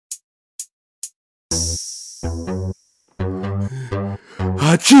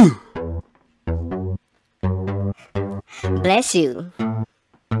Achoo! Bless you.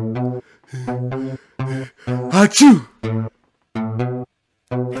 Achoo!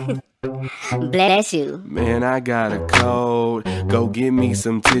 Bless you. Man, I got a cold. Go get me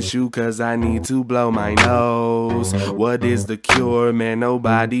some tissue, cause I need to blow my nose. What is the cure? Man,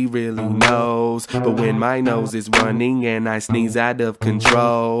 nobody really knows. But when my nose is running and I sneeze out of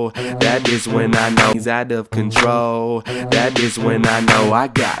control, that is when I know he's out of control. That is when I know I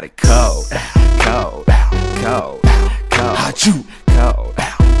got a cold. Cold, cold, cold. Achoo! Cold,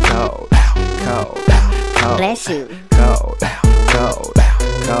 cold, cold, cold. Bless you. Cold, cold,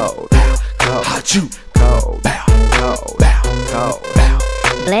 cold. Achoo! Cold, cold,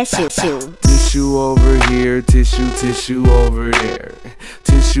 cold. Bless you. Tissue over here, tissue over there.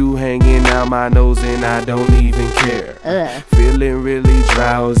 Tissue hanging out my nose and I don't even care. Feeling really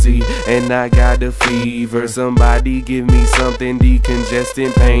drowsy and I got a fever. Somebody give me something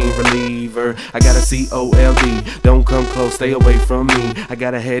decongestant, pain reliever. I got a COLD, don't come close, stay away from me. I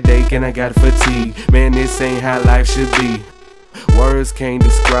got a headache and I got fatigue. Man, this ain't how life should be. Words can't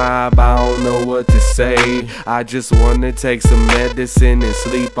describe, I don't know what to say. I just wanna take some medicine and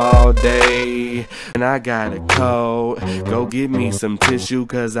sleep all day. And I got a cold. Go get me some tissue,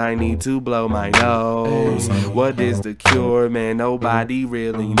 cause I need to blow my nose. What is the cure? Man, nobody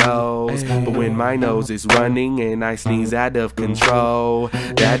really knows. But when my nose is running and I sneeze out of control,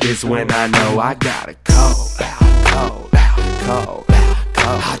 that is when I know I got a cold. Cold, cold,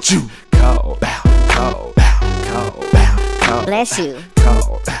 cold. Achoo! Cold, cold, cold. Bless you.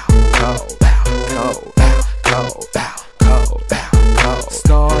 Cold, cold, cold, cold, cold, cold.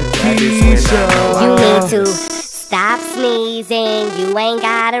 You need to stop sneezing. You ain't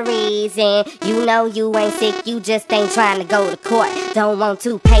got a reason. You know you ain't sick, you just ain't trying to go to court. Don't want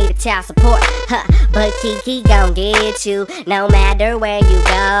to pay the child support, but Kiki gon' get you. No matter where you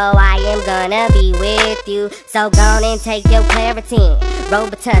go, I am gonna be with you. So go on and take your Claritin,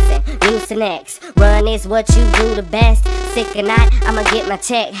 Robitussin, Mucinex. Run is what you do the best. Sick or not, I'ma get my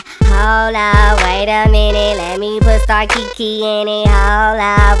check. Hold up, wait a minute, let me put Star Kiki in it. Hold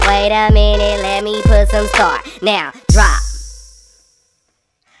up, wait a minute, let me put some Star. Now, drop.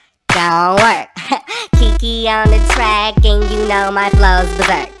 Don't work. Kiki on the track, and you know my flow's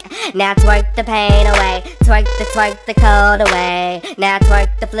berserk. Now twerk the pain away, twerk the cold away. Now twerk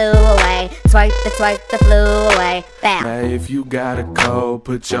the flu away, twerk the flu away. Bow. Now if you got a cold,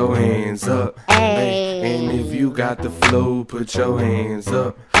 put your hands up. Hey. And if you got the flu, put your hands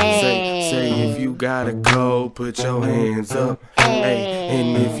up. Say if you got a cold, put your hands up. Hey.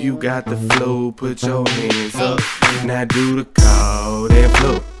 And if you got the flu, put your hands up. Now do the cold and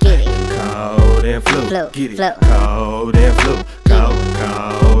flu. Get it. Cold and flu. Get it. Cold and flu.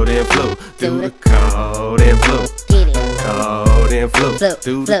 Cold and flu. Do the cold and flu. Get it. Cold and flu.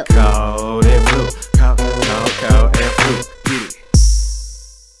 Do the cold and flu.